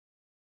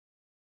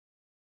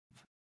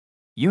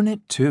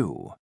Unit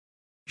 2.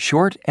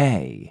 Short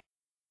A.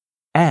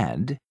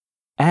 Add,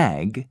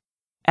 ag,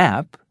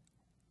 app,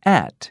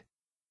 at.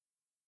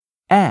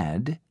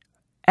 Add,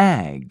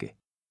 ag.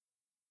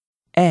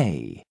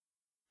 A.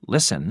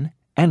 Listen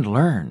and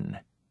learn.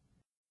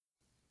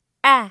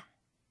 Add,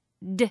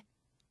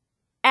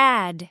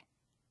 add,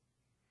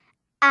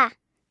 add,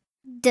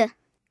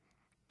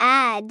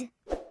 add,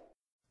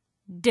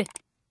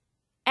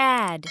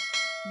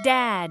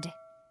 dad,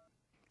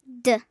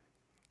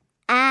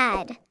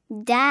 add,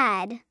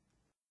 dad,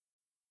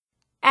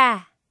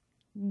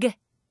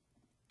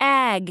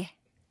 ag,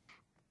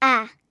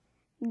 ag,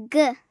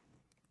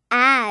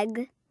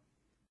 ag,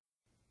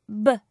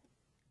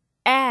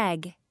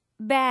 ag,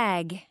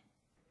 bag,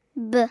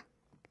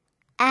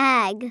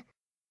 ag,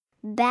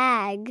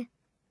 bag.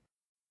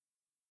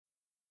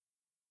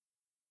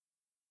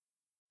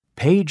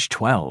 Page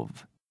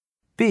 12.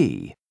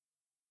 B.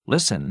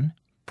 Listen,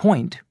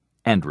 point,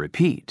 and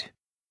repeat.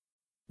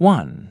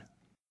 1.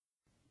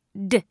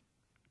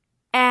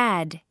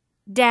 Add,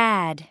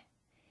 dad,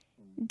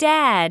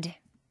 dad,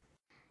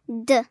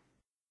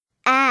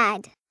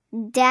 Add,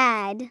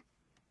 dad,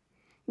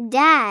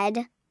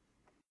 dad.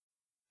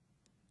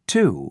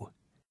 2.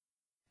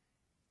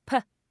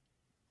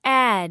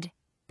 add,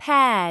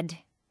 pad,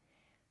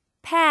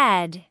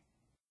 pad,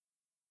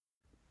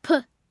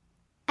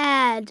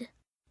 Add,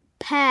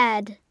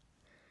 pad,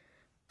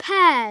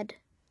 pad.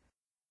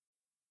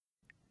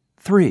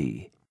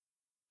 3.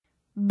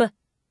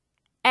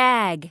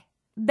 ag,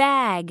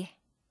 bag,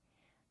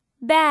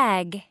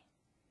 bag,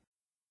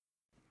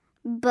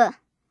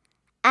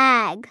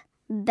 Ag,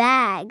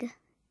 bag,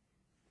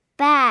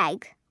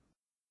 bag.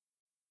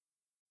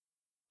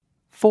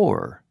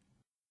 4.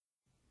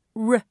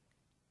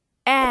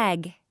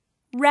 ag,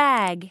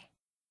 rag,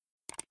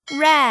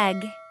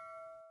 rag,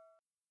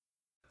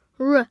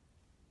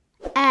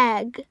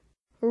 Ag,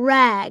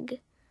 rag,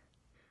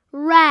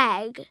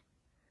 rag.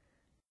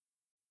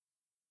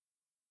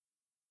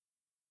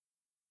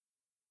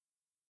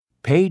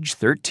 Page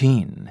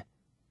 13.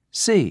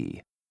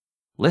 C.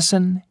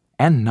 Listen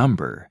and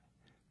number.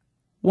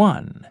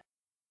 1.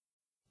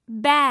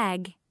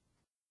 bag,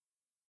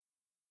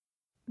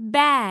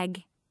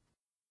 bag,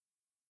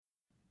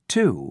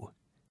 2.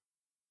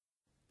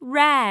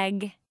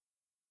 rag,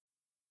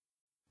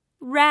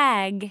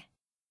 rag,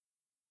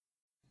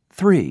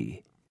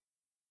 3.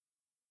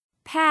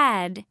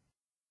 pad,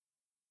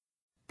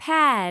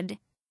 pad,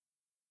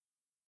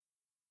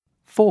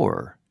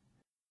 4.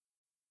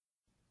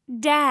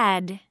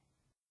 dad,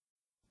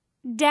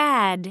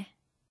 dad.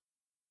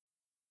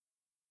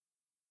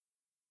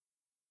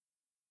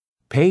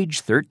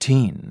 Page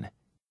 13.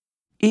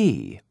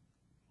 E.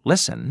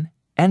 Listen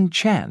and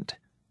chant.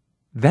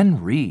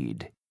 Then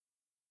read.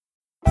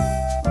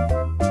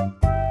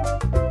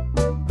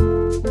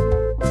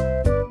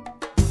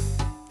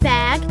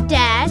 Bag,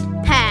 dad,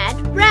 pad,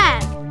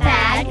 rag.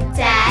 Bag,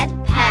 dad,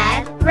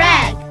 pad,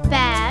 rag.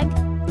 Bag,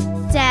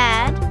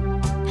 dad,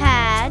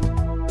 pad,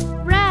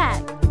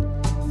 rag.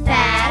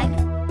 Bag,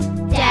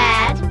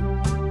 dad,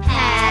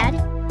 pad,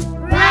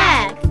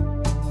 rag.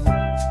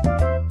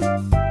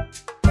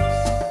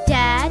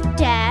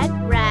 Dad,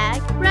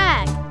 rag,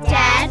 rag.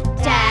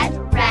 Dad,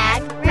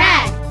 rag,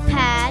 rag.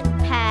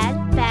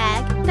 Pad,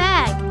 bag,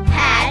 bag.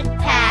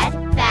 Pad,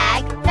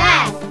 bag,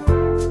 bag.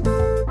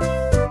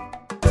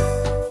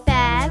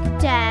 Bag,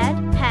 dad,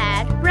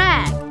 pad,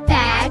 rag.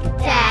 Bag,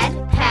 dad,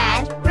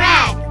 pad,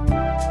 rag.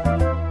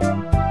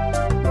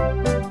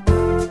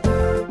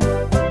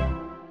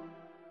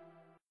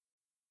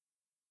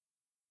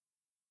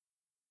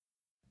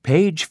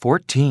 Page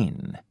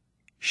 14.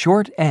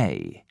 Short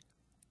A.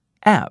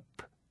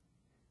 App.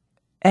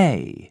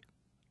 A.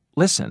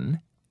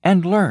 Listen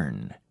and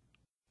learn.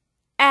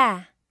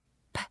 App,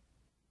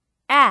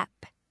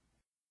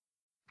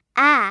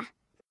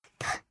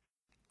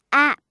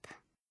 App,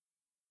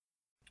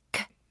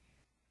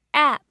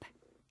 app,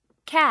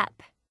 cap,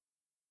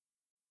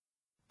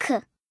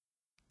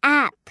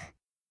 app,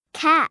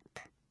 cap.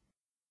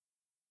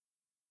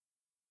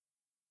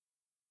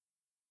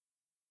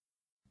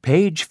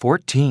 Page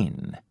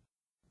 14.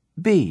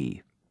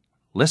 B.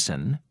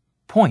 Listen,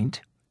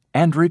 point,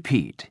 and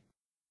repeat.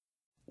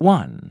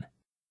 1.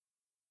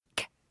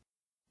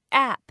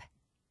 app,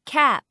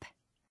 cap,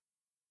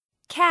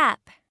 cap,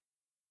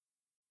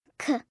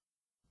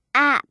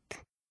 App,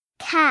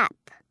 cap,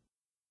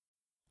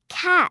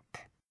 cap.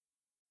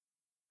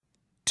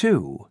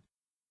 2.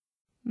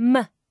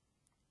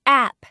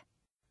 app,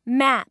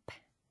 map,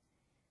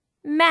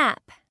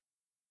 map,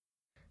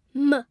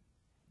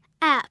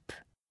 App,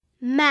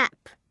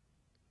 map,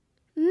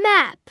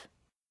 map.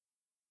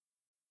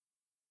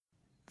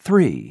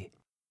 3.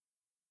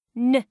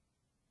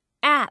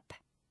 app,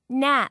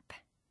 nap,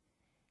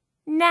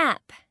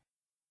 nap,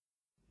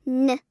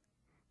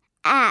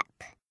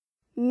 App,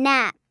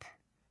 nap,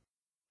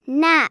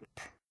 nap.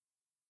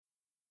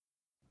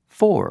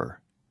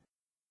 4.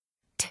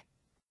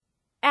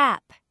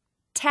 app,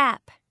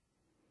 tap,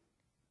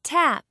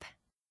 tap,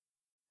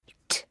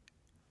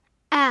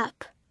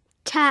 App,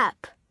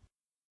 tap,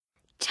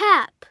 tap.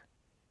 cap.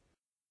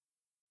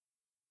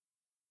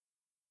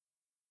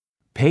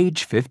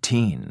 Page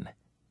 15.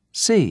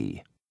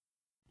 C.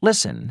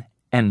 Listen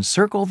and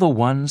circle the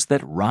ones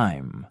that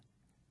rhyme.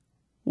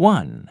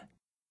 1,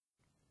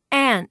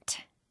 ant,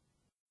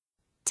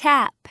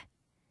 tap,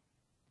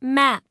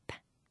 map,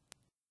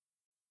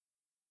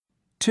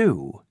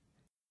 2,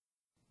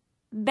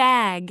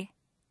 bag,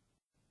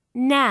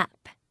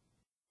 nap,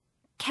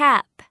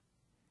 cap,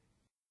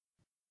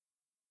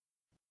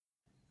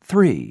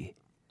 3,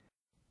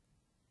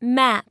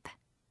 map,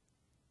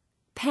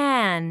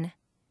 pan,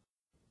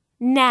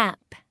 nap.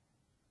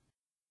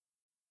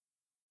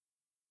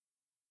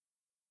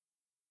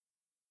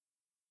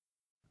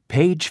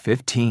 Page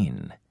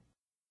 15.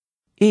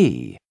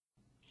 E.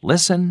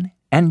 Listen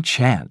and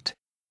chant.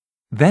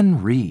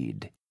 Then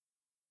read.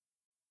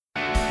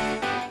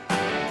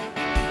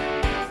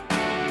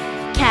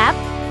 Cap,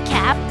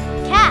 cap,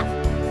 cap.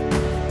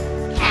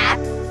 Cap,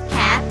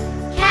 cap,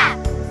 cap.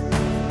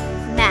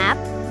 Map,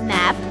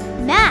 map,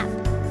 map.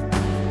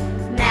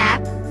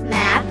 Map,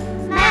 map,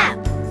 map.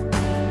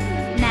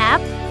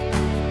 Map,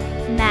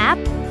 map,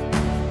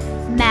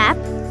 map,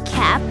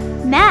 cap,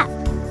 map.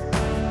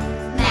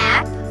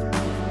 Map,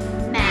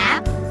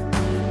 map,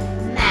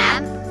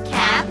 map,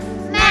 cap,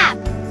 map.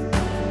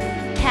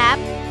 Cap,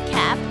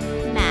 cap,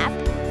 map,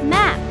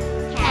 map.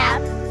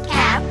 Cap,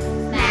 cap,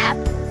 map,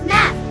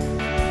 map.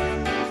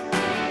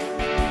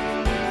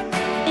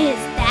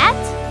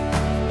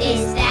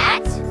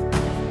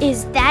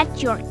 Is that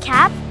your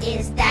cap?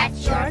 Is that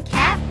your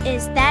cap?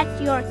 Is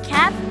that your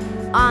cap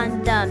on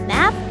the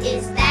map?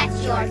 Is that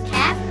your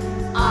cap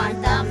on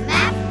the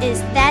map?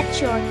 Is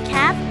that your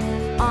cap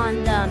on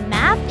the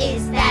map?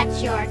 Is that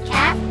your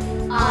cap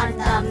on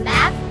the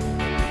map?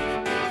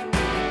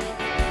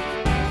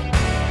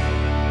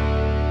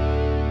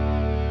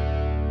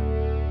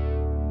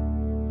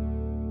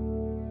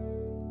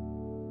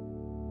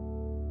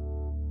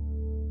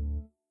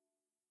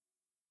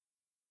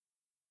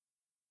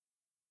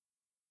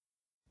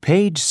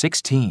 Page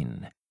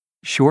 16.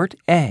 Short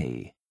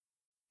A.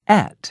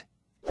 At.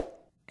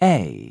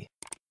 A.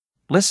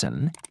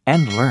 Listen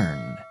and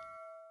learn.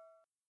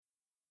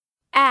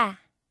 At,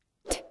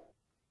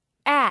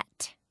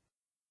 at,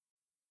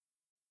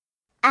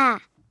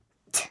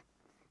 At,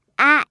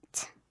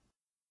 at.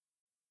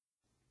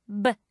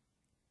 b,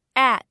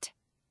 at,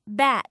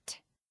 bat,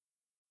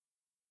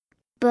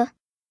 B,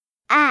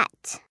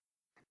 at,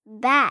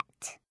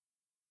 bat.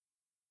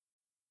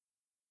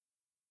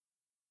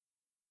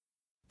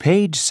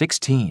 Page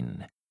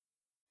 16.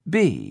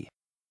 B.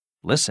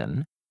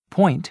 Listen,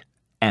 point,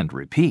 and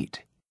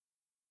repeat.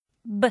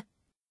 b,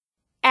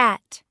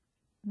 at,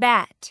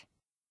 bat,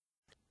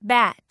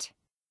 bat,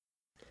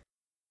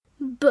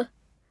 B,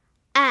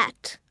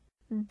 at,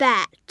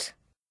 bat,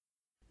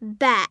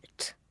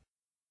 bat.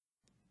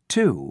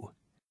 2,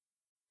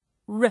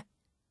 r,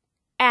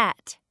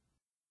 at,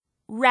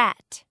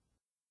 rat,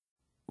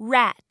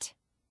 rat,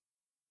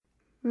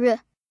 R,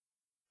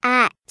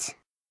 at,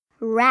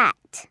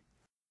 rat,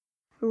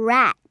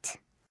 rat.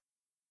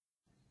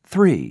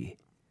 3,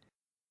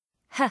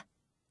 h,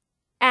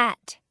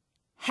 at,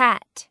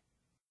 hat,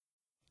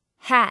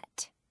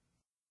 hat,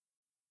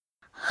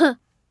 H,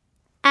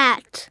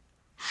 at,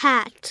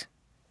 hat,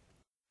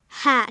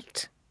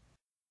 hat.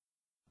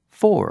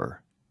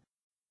 4,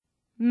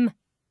 m,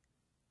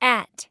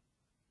 at,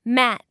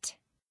 mat,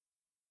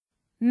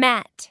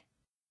 mat,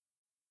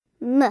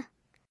 M,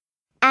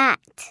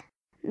 at,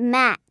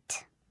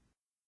 mat,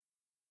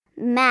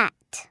 mat.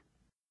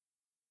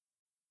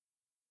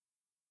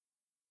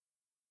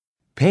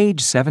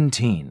 Page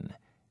 17.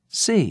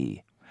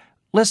 C.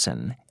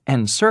 Listen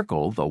and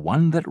circle the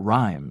one that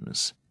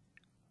rhymes.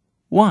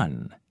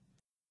 1,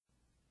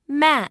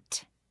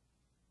 mat,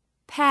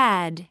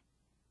 pad,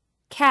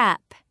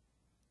 cap,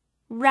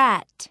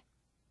 rat,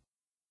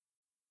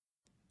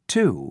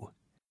 2,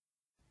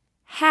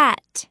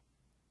 hat,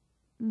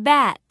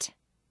 bat,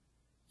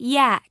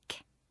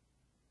 yak,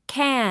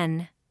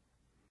 can,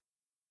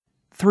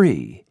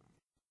 3,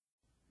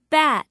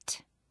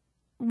 bat,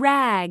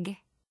 rag,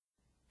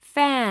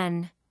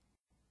 fan,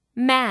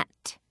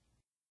 mat,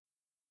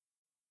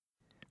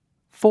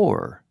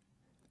 4,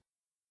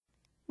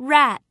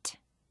 rat,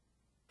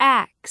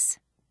 axe,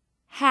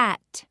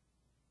 hat,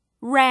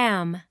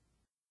 ram.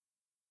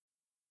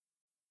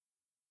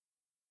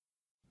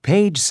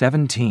 Page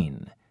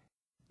 17.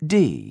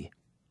 D.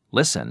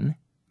 Listen,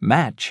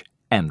 match,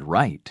 and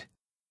write.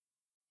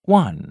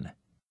 1,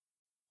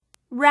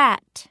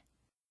 Rat,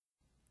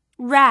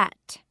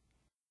 rat,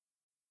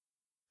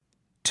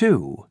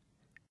 2,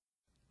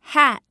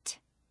 hat,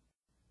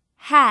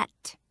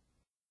 hat,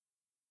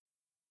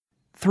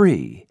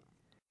 3,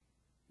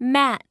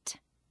 mat,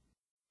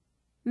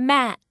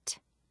 mat,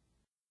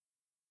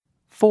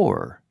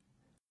 4,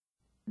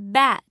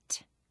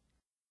 bat,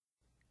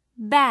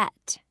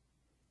 bat.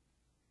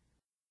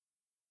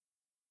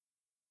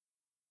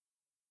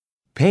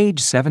 Page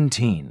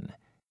 17.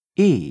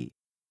 E.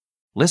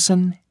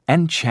 Listen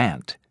and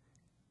chant.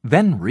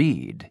 Then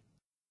read.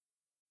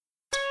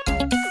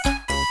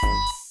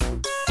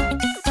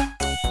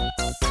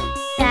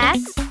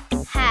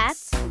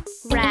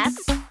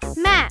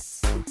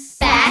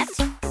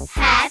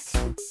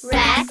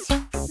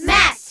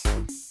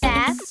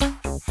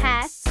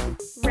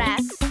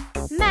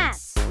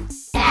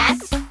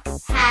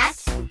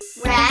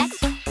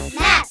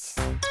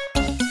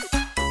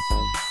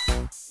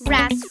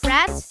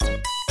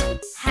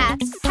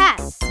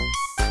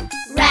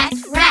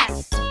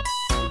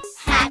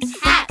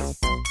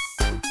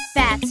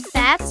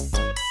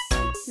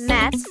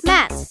 mat,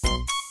 mat.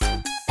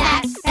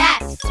 Bat,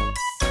 bat.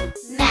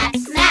 Mat,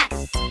 mat.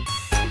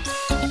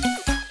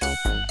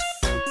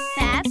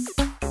 Bat,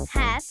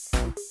 hat,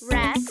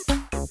 rat,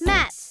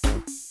 mat.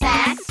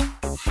 Bat,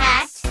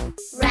 hat,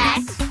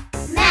 rat,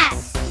 mat.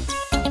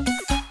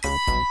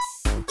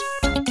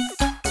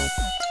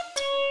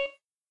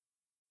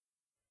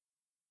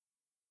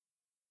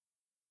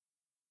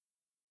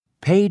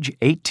 Page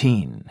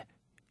 18.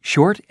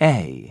 Short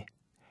A.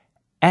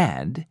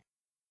 Add,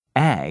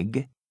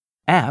 ag,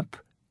 ap,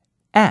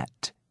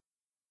 at.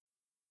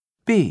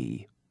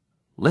 B.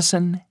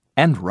 Listen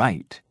and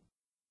write.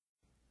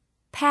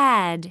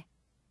 Pad,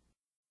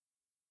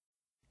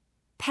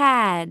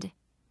 pad.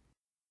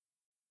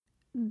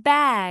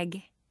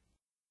 Bag,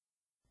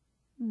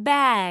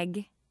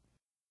 bag.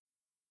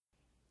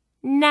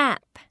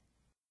 Nap,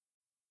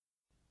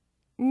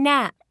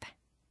 nap.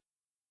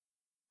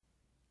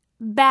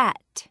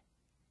 Bat,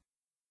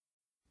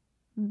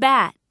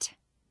 bat.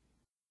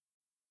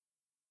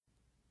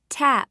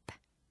 Tap,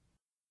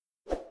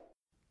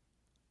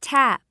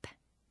 tap.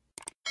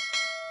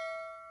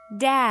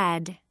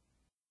 Dad,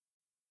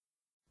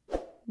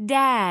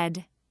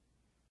 dad.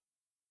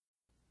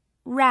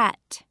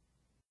 Rat,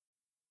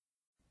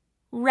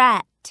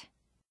 rat.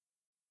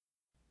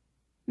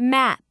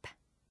 Map,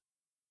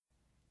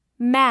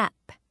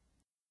 map.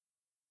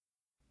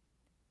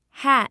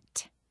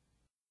 Hat,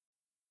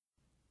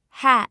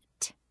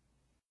 hat.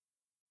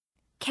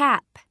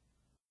 Cap,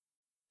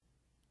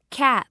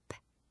 cap.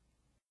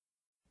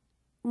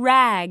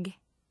 Rag,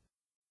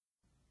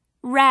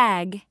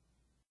 rag.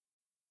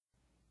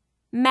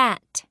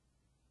 Mat,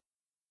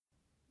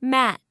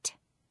 mat.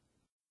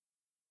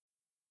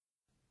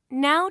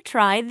 Now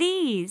try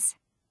these.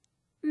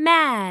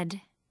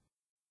 Mad,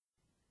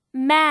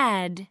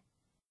 mad.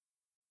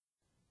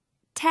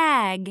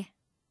 Tag,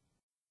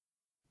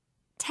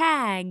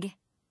 tag.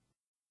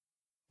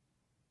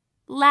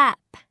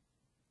 Lap,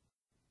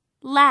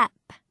 lap.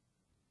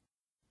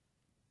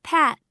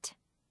 Pat,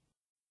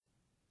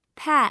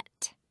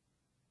 pat.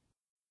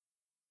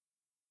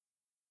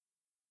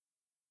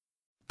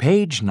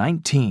 Page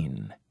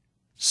 19.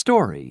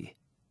 Story.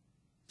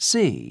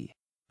 See,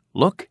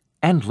 look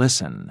and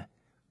listen.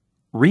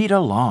 Read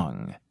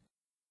along.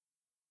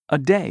 A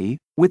day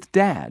with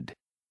Dad.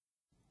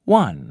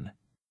 1.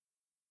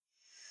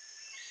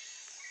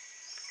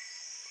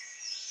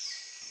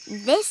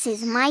 This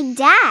is my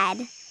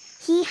dad.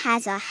 He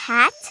has a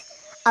hat,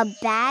 a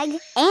bag,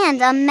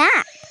 and a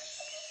map.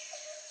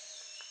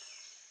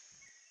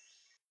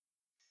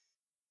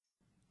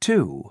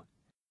 2.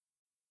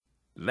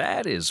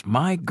 That is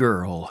my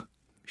girl.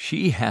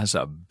 She has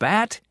a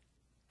bat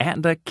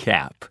and a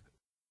cap.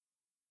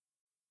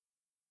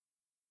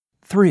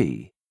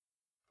 3.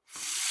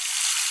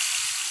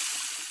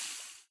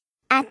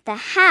 At the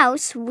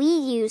house, we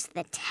use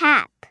the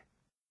tap.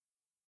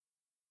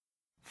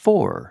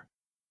 4.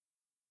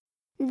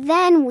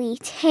 Then we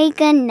take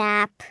a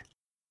nap.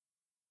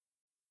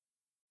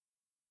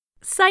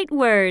 Sight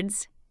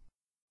words.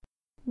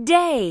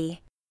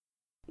 Day,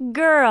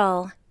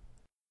 girl.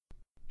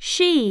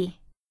 She,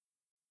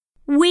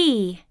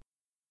 we.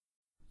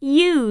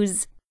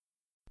 Use,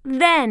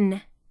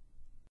 then.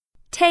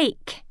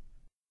 Take.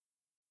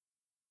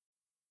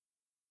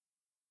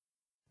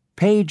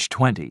 Page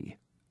 20.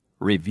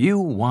 Review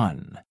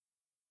 1.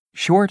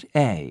 Short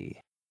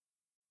A.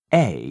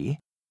 A,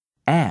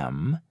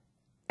 am,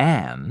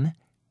 an,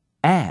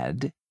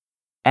 add,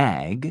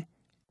 ag,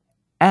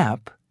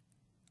 ap,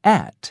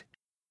 at.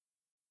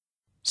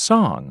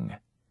 Song.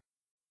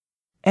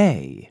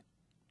 A.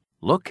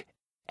 Look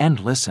and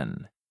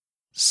listen.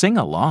 Sing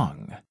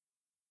along.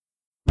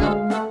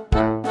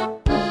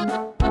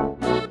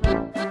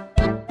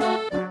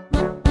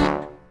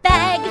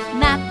 Bag,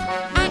 map,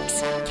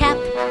 axe, cap,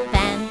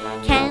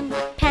 fan, can,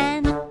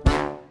 pan.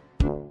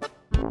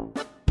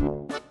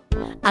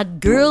 A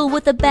girl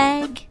with a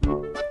bag,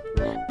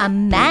 a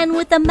man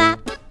with a map,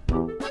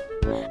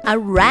 a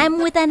ram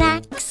with an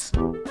axe,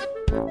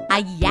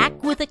 a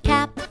yak with a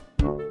cap,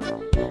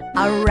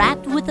 a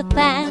rat with a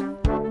fan,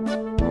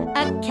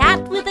 a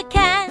cat with a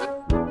can,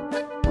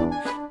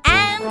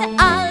 and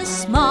a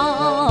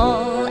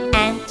small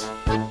ant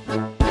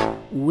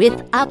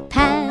with a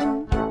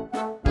pan.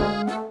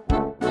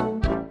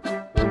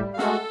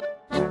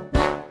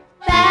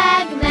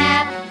 Bag,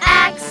 map,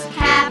 axe,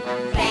 cap,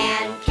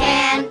 fan,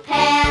 can,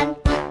 pan.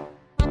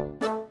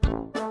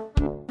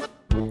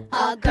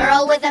 A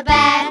girl with a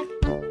bag,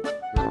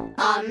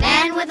 a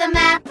man with a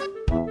map,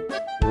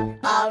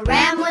 a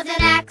ram with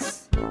an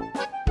axe,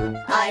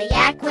 a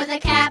yak with a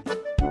cap,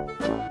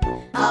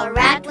 a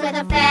rat with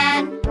a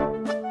fan,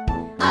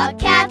 a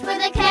cat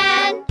with a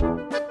can,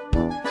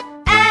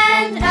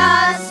 and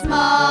a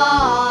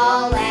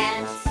small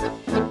ant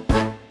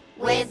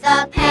with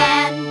a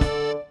pan.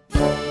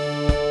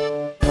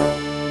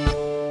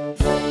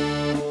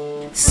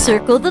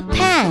 Circle the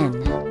pan.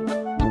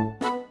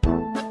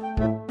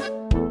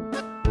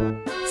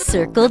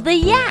 Circle the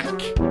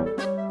yak.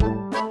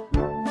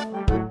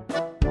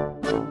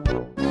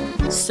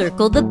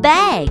 Circle the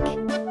bag.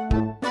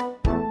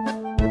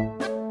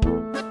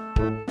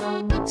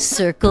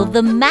 Circle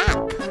the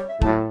map.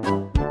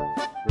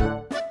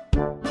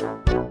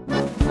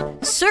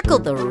 Circle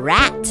the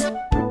rat.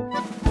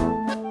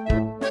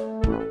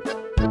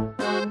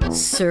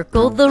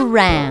 Circle the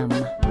ram.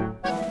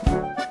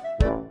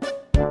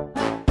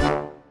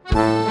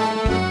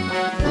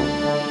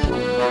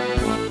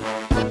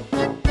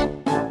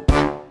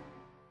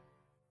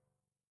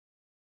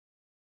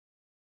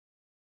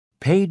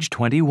 Page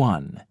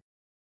 21.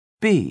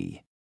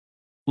 B.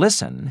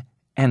 Listen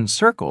and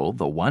circle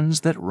the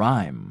ones that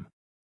rhyme.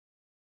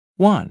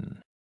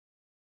 1,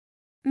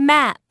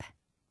 map,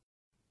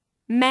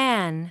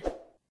 man,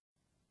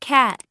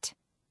 cat,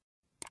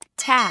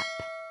 tap.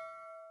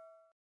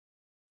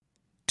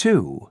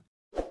 2,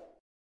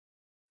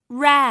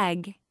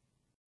 Rag,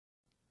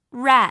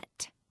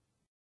 rat,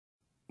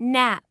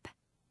 nap,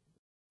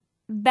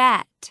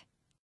 bat.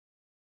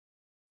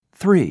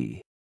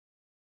 3,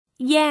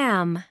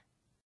 Yam,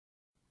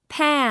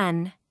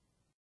 pan,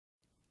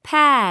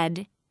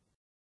 pad,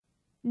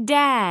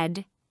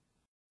 dad.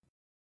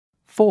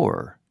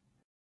 4,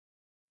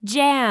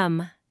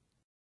 Jam,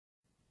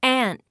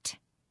 ant,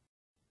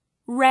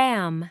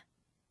 ram,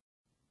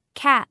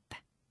 cap.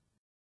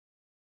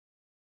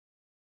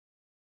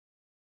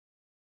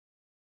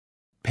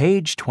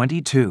 Page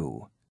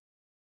 22.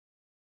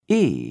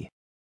 E.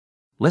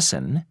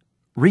 Listen,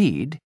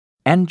 read,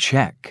 and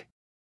check.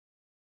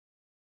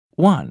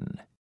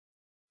 1,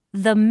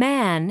 The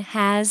man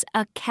has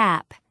a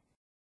cap.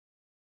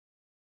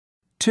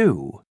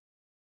 2,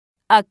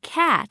 A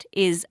cat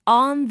is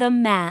on the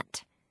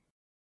mat.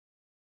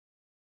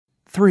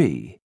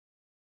 3,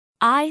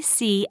 I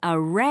see a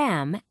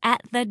ram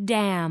at the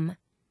dam.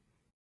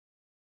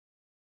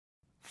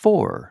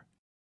 4,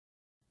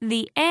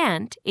 The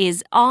ant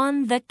is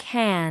on the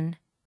can.